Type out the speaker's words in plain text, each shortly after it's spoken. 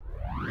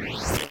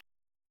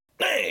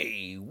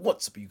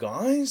What's up, you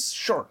guys?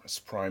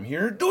 ShartimusPrime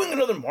here, doing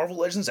another Marvel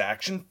Legends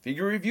action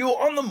figure review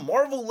on the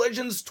Marvel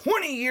Legends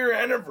 20-year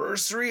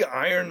anniversary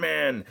Iron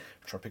Man.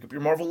 Try to pick up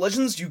your Marvel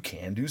Legends, you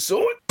can do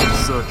so.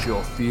 Search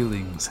your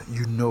feelings,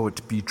 you know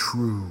it be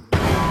true.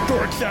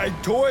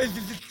 Dorkside Toys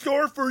is a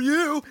store for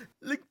you.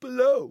 Link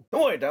below. And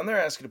while you're down there,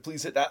 I ask you to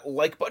please hit that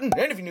like button,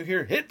 and if you're new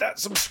here, hit that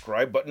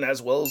subscribe button as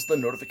well as the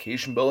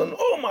notification bell. And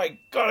oh my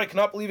god, I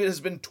cannot believe it has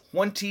been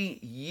 20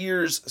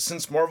 years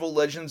since Marvel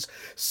Legends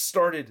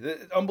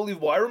started.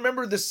 Unbelievable. I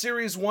remember the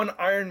Series 1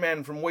 Iron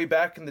Man from way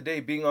back in the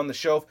day being on the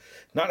shelf,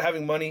 not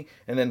having money,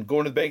 and then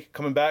going to the bank,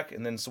 coming back,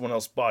 and then someone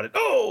else bought it.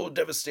 Oh,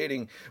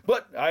 devastating.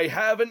 But I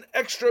have an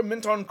extra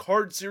mint on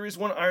card Series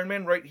 1 Iron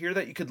Man right here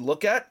that you could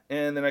look at,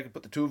 and then I could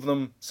put the two of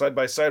them side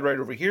by side right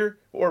over here,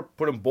 or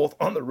put them both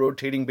on the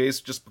rotating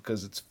base just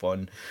because it's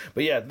fun.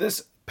 But yeah,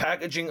 this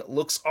packaging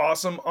looks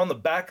awesome. On the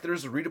back,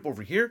 there's a read-up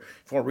over here.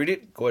 If you want to read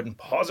it, go ahead and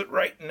pause it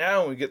right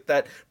now. We get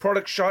that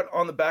product shot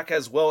on the back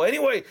as well.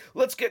 Anyway,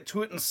 let's get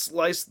to it and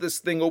slice this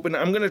thing open.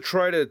 I'm going to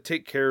try to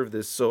take care of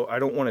this, so I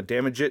don't want to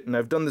damage it. And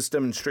I've done this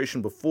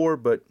demonstration before,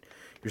 but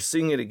you're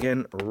seeing it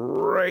again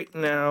right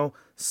now.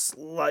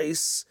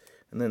 Slice,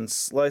 and then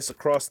slice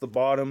across the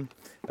bottom.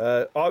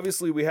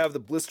 Obviously, we have the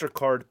blister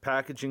card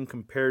packaging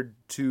compared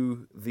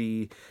to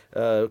the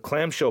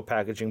clamshell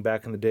packaging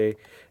back in the day,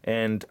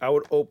 and I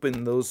would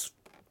open those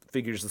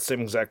figures the same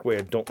exact way.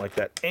 I don't like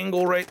that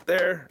angle right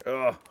there.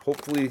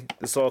 Hopefully,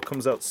 this all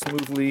comes out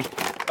smoothly.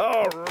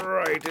 All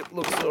right, it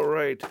looks all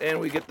right. And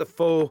we get the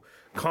faux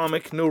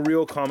comic, no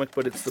real comic,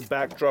 but it's the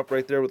backdrop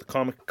right there with the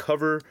comic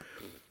cover.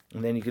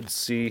 And then you can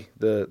see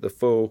the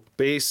faux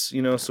base,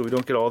 you know, so we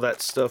don't get all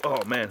that stuff.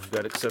 Oh man, we've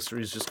got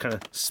accessories just kind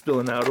of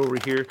spilling out over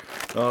here.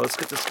 Let's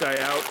get this guy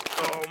out.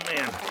 Oh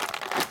man,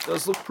 it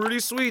does look pretty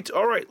sweet.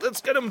 All right,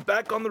 let's get him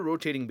back on the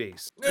rotating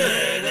base.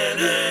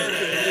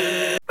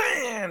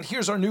 And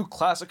here's our new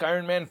classic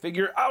Iron Man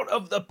figure out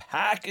of the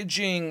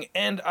packaging,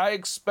 and I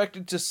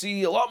expected to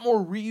see a lot more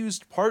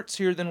reused parts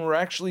here than we're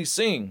actually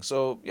seeing.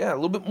 So yeah, a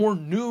little bit more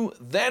new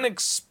than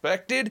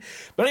expected.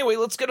 But anyway,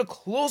 let's get a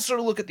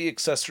closer look at the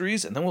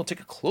accessories, and then we'll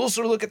take a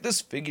closer look at this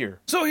figure.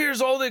 So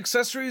here's all the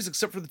accessories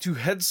except for the two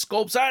head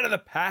sculpts out of the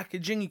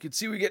packaging. You can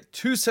see we get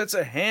two sets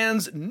of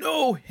hands,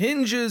 no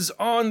hinges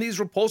on these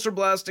repulsor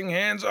blasting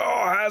hands. Oh,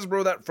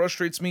 Hasbro, that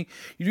frustrates me.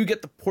 You do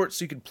get the port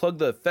so you can plug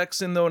the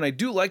effects in though, and I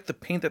do like the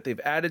paint that they've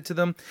added to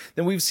them.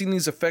 Then we've seen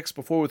these effects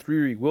before with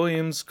Riri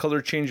Williams, color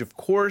change of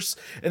course,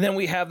 and then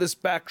we have this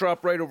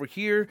backdrop right over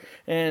here,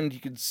 and you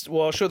can,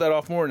 well, I'll show that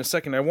off more in a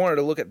second. I wanted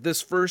to look at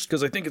this first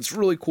because I think it's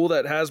really cool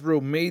that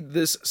Hasbro made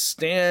this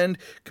stand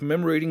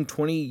commemorating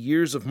 20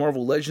 years of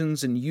Marvel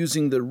Legends and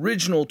using the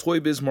original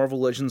ToyBiz Marvel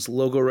Legends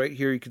logo right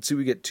here. You can see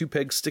we get two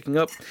pegs sticking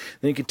up.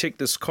 Then you can take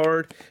this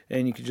card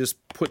and you can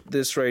just put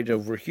this right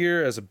over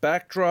here as a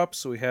backdrop.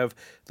 So we have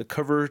the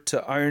cover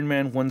to Iron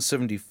Man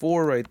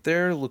 174 right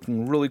there,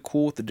 looking really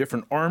cool with the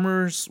different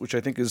armors, which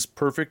I think is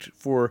perfect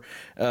for,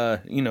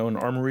 you know, an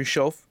armory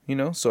shelf, you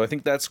know, so I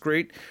think that's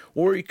great.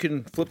 Or you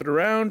can flip it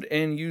around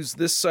and use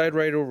this side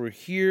right over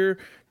here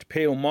to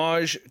pay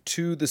homage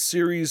to the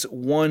Series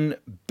 1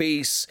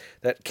 base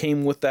that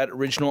came with that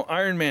original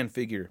Iron Man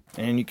figure.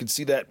 And you can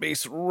see that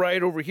base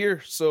right over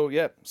here. So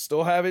yeah,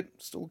 still have it.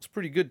 Still looks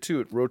pretty good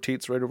too. It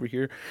rotates right over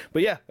here.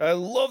 But yeah, I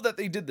love that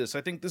they did this.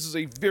 I think this is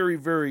a very,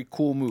 very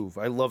cool move.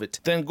 I love it.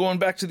 Then going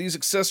back to these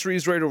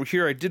accessories right over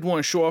here, I did want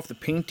to show off the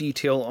paint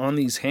detail on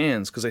these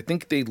hands because I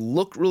think they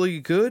look really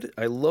good.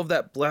 I love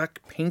that black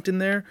paint in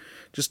there.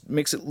 Just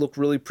makes it look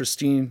really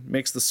pristine,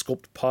 makes the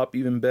sculpt pop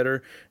even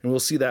better, and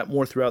we'll see that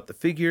more throughout the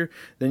figure.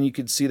 Then you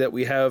can see that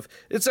we have,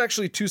 it's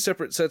actually two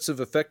separate sets of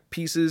effect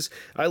pieces.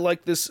 I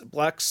like this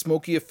black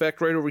smoky effect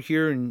right over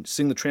here, and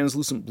seeing the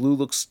translucent blue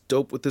looks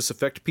dope with this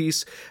effect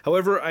piece.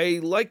 However, I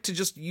like to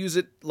just use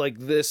it like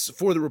this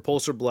for the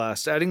repulsor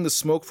blast. Adding the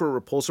smoke for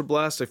a repulsor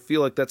blast, I feel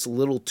like that's a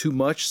little too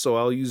much, so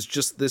I'll use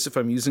just this if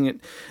I'm using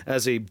it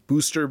as a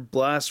booster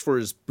blast for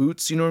his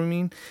boots, you know what I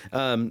mean?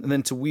 And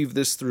then to weave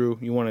this through,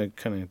 you want to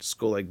kind of just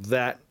go like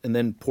that and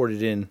then port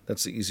it in.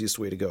 That's the easiest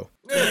way to go.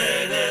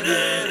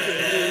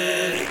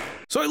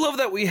 So I love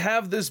that we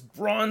have this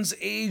Bronze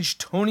Age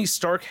Tony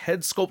Stark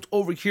head sculpt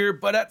over here,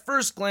 but at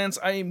first glance,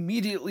 I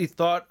immediately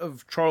thought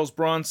of Charles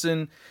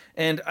Bronson,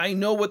 and I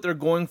know what they're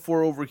going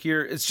for over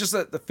here. It's just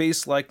that the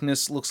face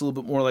likeness looks a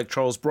little bit more like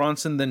Charles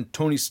Bronson than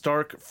Tony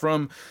Stark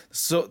from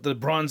the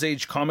Bronze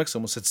Age comics. I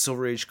almost said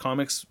Silver Age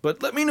comics,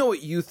 but let me know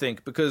what you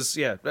think, because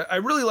yeah, I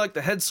really like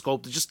the head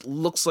sculpt. It just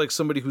looks like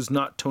somebody who's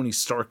not Tony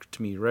Stark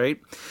to me, right?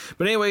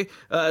 But anyway,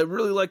 I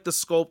really like the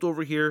sculpt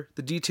over here.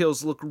 The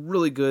details look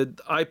really good.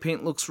 The eye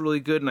paint looks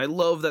really good, and I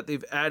love that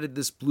they've added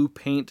this blue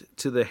paint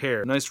to the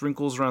hair. Nice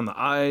wrinkles around the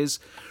eyes,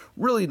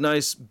 really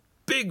nice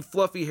big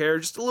fluffy hair,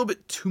 just a little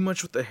bit too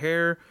much with the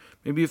hair,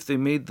 Maybe if they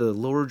made the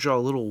lower jaw a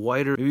little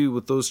wider, maybe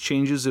with those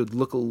changes, it would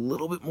look a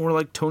little bit more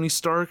like Tony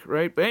Stark,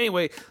 right? But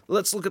anyway,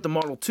 let's look at the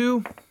Model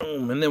 2.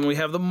 And then we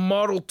have the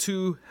Model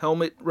 2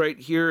 helmet right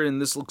here,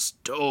 and this looks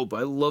dope.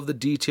 I love the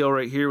detail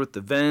right here with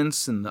the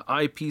vents and the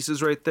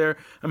eyepieces right there.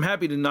 I'm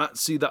happy to not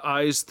see the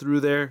eyes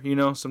through there, you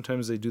know,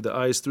 sometimes they do the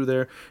eyes through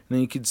there. And then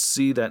you can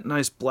see that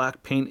nice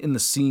black paint in the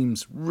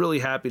seams. Really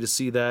happy to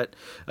see that.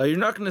 You're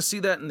not going to see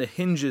that in the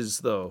hinges,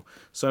 though.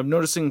 So I'm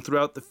noticing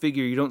throughout the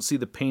figure, you don't see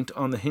the paint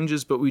on the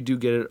hinges, but we do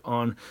get it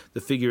on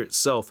the figure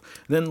itself.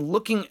 Then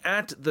looking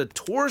at the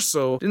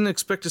torso, didn't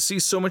expect to see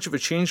so much of a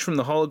change from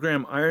the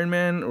hologram Iron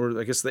Man, or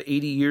I guess the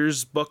 80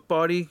 years buck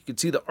body. You can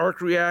see the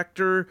arc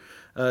reactor,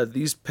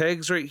 these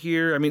pegs right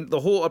here. I mean,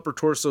 the whole upper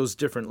torso is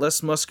different,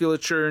 less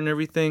musculature and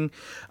everything.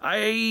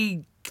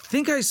 I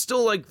think I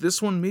still like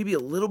this one maybe a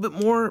little bit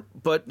more,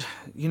 but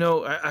you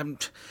know, I'm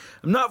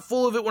not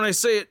full of it when I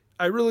say it.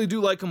 I really do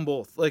like them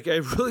both. Like, I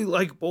really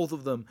like both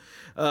of them.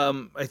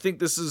 I think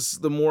this is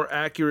the more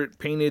accurate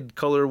painted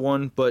color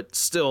one, but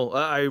still,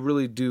 I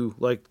really do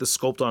like the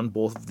sculpt on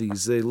both of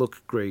these. They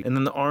look great. And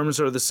then the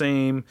arms are the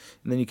same,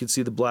 and then you can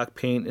see the black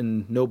paint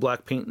and no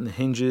black paint in the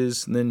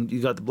hinges, and then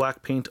you got the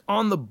black paint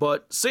on the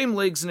butt, same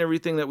legs and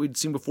everything that we'd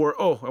seen before.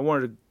 Oh, I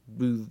wanted to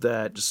do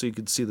that just so you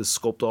could see the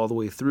sculpt all the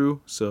way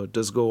through. So it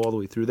does go all the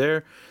way through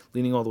there,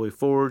 leaning all the way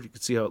forward. You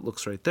can see how it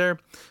looks right there.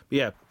 But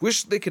yeah,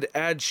 wish they could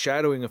add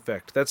shadowing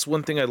effect. That's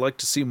one thing I'd like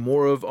to see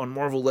more of on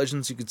Marvel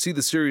Legends. You can see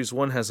the Series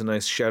 1 has a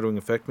nice shadowing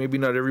effect. Maybe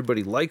not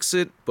everybody likes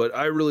it, but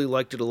I really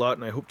liked it a lot,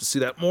 and I hope to see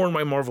that more in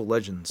my Marvel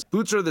Legends.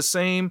 Boots are the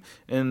same,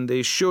 and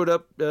they showed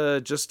up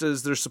just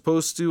as they're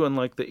supposed to,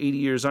 unlike the 80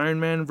 years Iron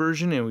Man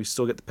version, and we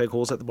still get the peg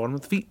holes at the bottom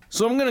of the feet.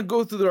 So I'm going to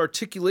go through the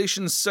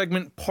articulation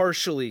segment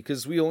partially,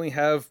 because we only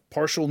have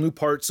partial new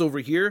parts over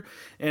here,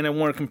 and I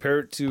want to compare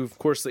it to, of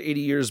course, the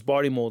 80 years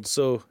body mold.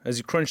 So as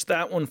you crunch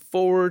that one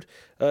forward,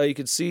 you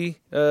can see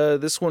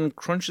this one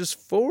crunches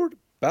forward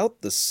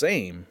about the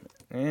same,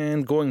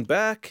 and going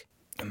back,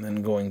 and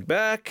then going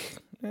back,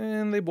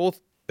 and they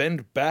both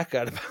bend back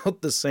at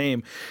about the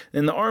same.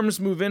 And the arms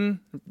move in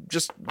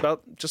just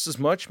as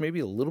much, maybe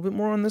a little bit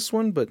more on this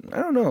one, but I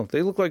don't know.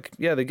 They look like,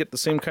 yeah, they get the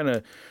same kind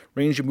of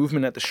range of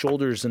movement at the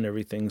shoulders and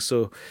everything.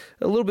 So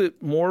a little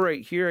bit more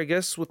right here, I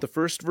guess, with the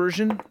first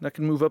version. That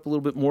can move up a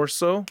little bit more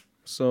so.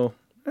 So,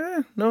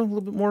 no, a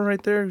little bit more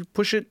right there.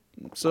 Push it.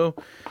 So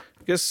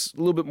I guess a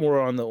little bit more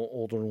on the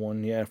older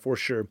one, yeah, for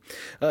sure.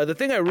 The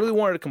thing I really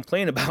wanted to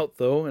complain about,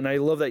 though, and I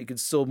love that you can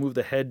still move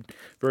the head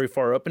very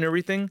far up and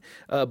everything,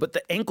 but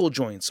the ankle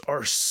joints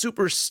are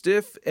super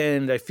stiff,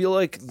 and I feel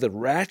like the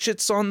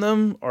ratchets on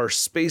them are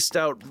spaced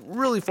out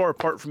really far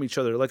apart from each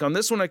other. Like on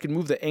this one, I can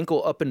move the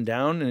ankle up and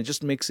down, and it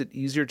just makes it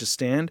easier to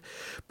stand.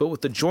 But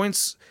with the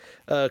joints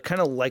kind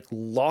of like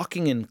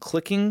locking and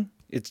clicking,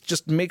 it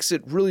just makes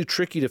it really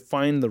tricky to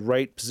find the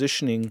right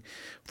positioning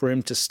for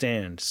him to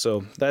stand.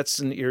 So that's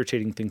an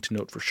irritating thing to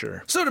note for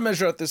sure. So to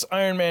measure out this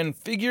Iron Man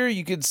figure,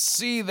 you could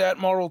see that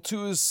Model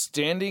 2 is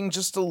standing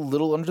just a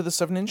little under the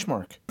 7-inch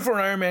mark. For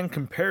an Iron Man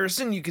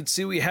comparison, you can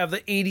see we have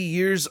the 80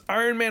 years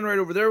Iron Man right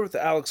over there with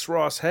the Alex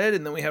Ross head,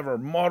 and then we have our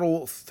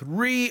Model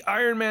 3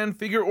 Iron Man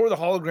figure, or the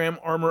hologram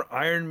armor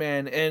Iron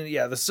Man. And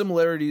yeah, the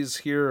similarities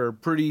here are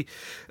pretty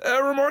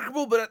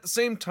remarkable, but at the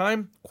same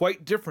time,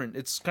 quite different.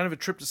 It's kind of a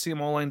trip to see them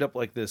all lined up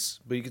like this,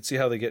 but you can see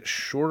how they get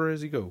shorter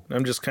as you go.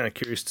 I'm just kind of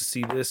curious to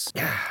see this.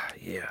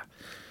 Yeah.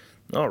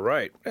 All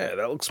right. Yeah,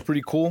 that looks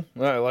pretty cool.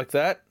 I like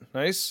that.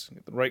 Nice.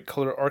 Get the right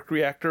color arc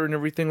reactor and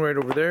everything right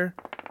over there.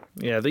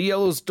 Yeah, the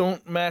yellows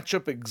don't match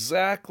up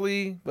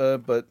exactly,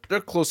 but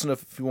they're close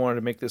enough if you wanted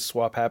to make this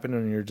swap happen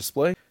on your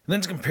display. And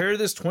then to compare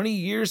this 20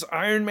 years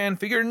Iron Man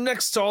figure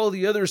next to all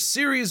the other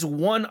Series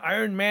 1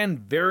 Iron Man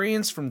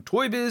variants from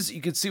ToyBiz,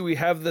 you can see we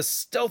have the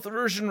stealth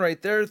version right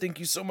there. Thank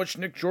you so much,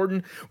 Nick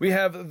Jordan. We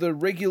have the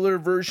regular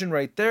version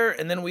right there,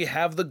 and then we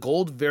have the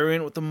gold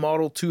variant with the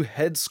Model 2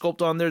 head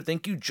sculpt on there.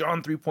 Thank you,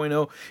 John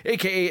 3.0,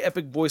 aka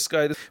Epic Voice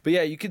Guy. But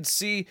yeah, you can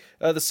see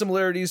the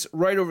similarities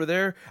right over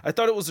there. I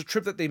thought it was a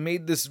trip that they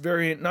made this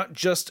variant not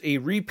just a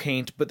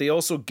repaint, but they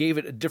also gave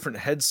it a different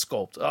head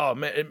sculpt. Oh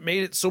man, it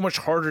made it so much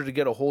harder to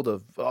get a hold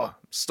of. Oh,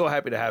 still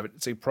happy to have it.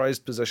 It's a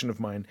prized possession of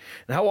mine.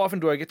 And how often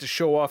do I get to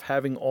show off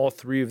having all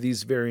three of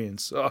these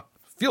variants?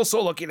 Feel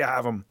so lucky to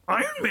have them.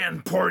 Iron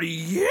Man party,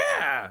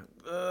 yeah!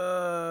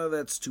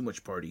 That's too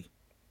much party.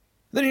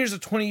 Then here's a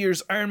 20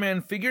 years Iron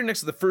Man figure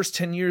next to the first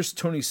 10 years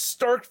Tony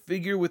Stark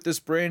figure with this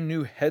brand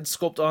new head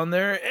sculpt on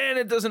there, and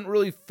it doesn't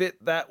really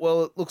fit that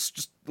well. It looks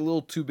just a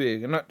little too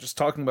big. I'm not just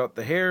talking about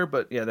the hair,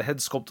 but yeah, the head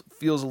sculpt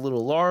feels a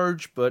little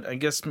large, but I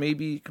guess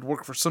maybe it could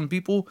work for some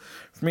people.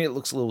 For me, it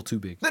looks a little too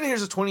big. Then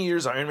here's a 20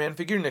 years Iron Man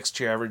figure next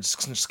to your average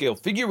 6-inch scale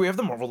figure. We have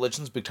the Marvel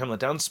Legends Big Time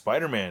Letdown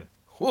Spider-Man.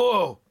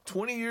 Whoa,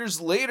 20 years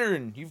later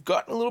and you've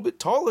gotten a little bit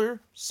taller.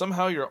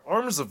 Somehow your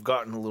arms have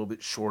gotten a little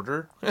bit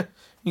shorter.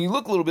 You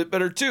look a little bit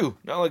better too.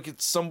 Not like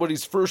it's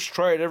somebody's first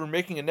try at ever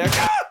making a neck.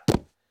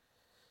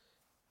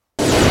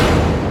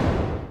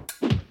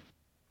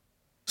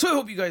 So I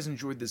hope you guys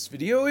enjoyed this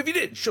video. If you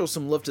did, show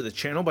some love to the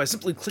channel by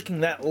simply clicking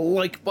that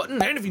like button.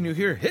 And if you're new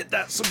here, hit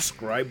that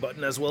subscribe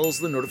button as well as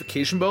the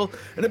notification bell.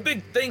 And a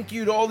big thank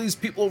you to all these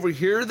people over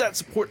here that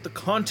support the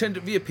content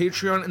via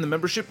Patreon and the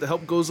membership. The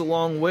help goes a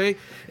long way.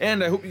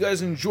 And I hope you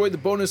guys enjoyed the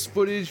bonus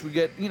footage. We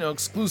get,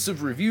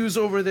 exclusive reviews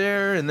over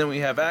there. And then we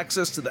have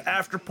access to the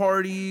after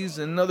parties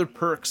and other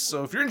perks.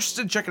 So if you're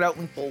interested, check it out,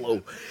 link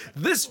below.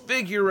 This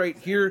figure right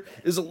here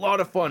is a lot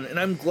of fun. And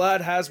I'm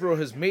glad Hasbro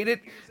has made it.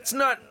 It's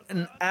not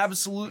an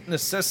absolute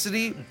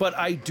necessity, but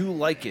I do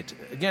like it.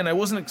 Again, I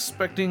wasn't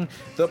expecting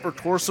the upper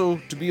torso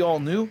to be all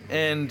new,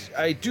 and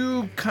I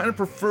do kind of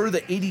prefer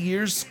the 80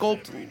 years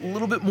sculpt a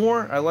little bit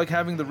more. I like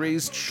having the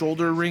raised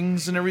shoulder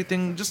rings and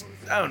everything, just,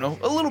 I don't know,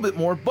 a little bit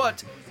more,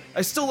 but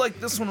I still like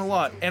this one a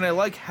lot, and I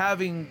like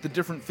having the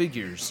different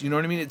figures, you know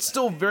what I mean? It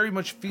still very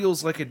much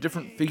feels like a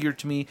different figure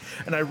to me,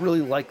 and I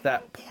really like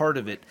that part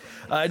of it.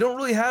 I don't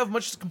really have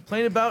much to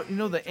complain about,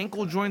 the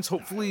ankle joints,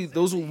 hopefully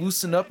those will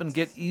loosen up and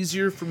get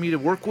easier for me to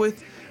work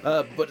with.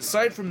 But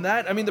aside from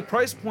that, I mean, the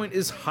price point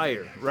is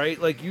higher, right?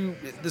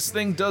 This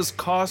thing does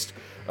cost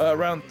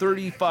around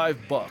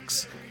 35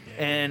 bucks.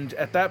 And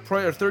at that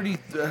price, or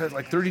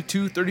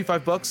 32,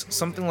 35 bucks,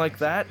 something like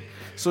that.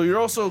 So you're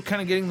also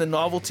kind of getting the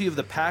novelty of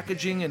the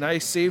packaging, and I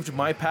saved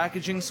my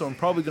packaging, so I'm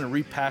probably going to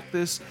repack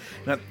this.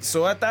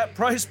 So at that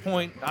price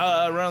point,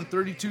 around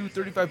 32,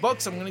 35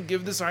 bucks, I'm going to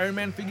give this Iron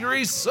Man figure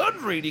a Sud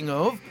rating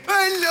of...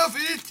 I love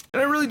it!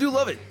 And I really do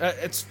love it.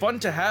 It's fun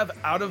to have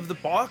out of the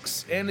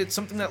box, and it's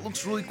something that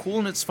looks really cool,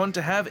 and it's fun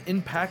to have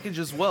in package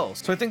as well.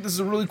 So I think this is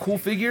a really cool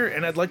figure,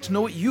 and I'd like to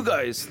know what you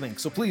guys think.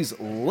 So please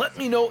let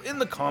me know in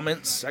the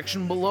comments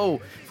section below.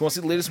 If you want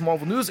to see the latest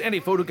Marvel news and a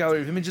photo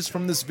gallery of images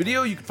from this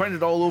video, you can find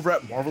it all over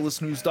at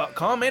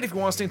marvelousnews.com. And if you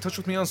want to stay in touch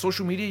with me on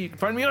social media, you can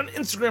find me on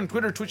Instagram,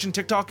 Twitter, Twitch, and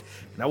TikTok.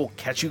 And I will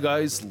catch you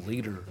guys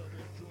later.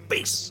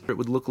 Peace. It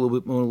would look a little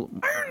bit more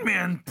Iron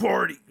Man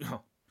party.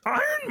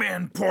 Iron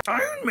Man party.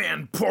 Iron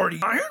Man party.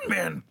 Iron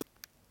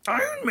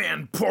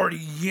Man party.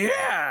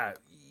 Yeah.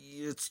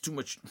 It's too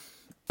much.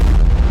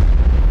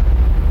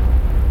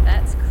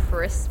 That's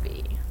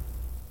crispy.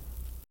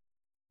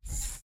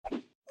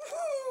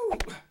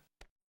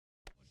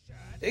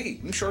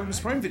 Hey, new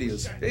ShartimusPrime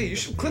videos. Hey, you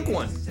should click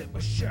one.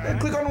 Yeah,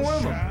 click on one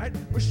of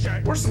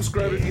them. Or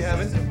subscribe if you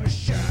haven't. Your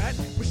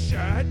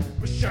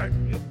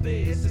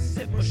face,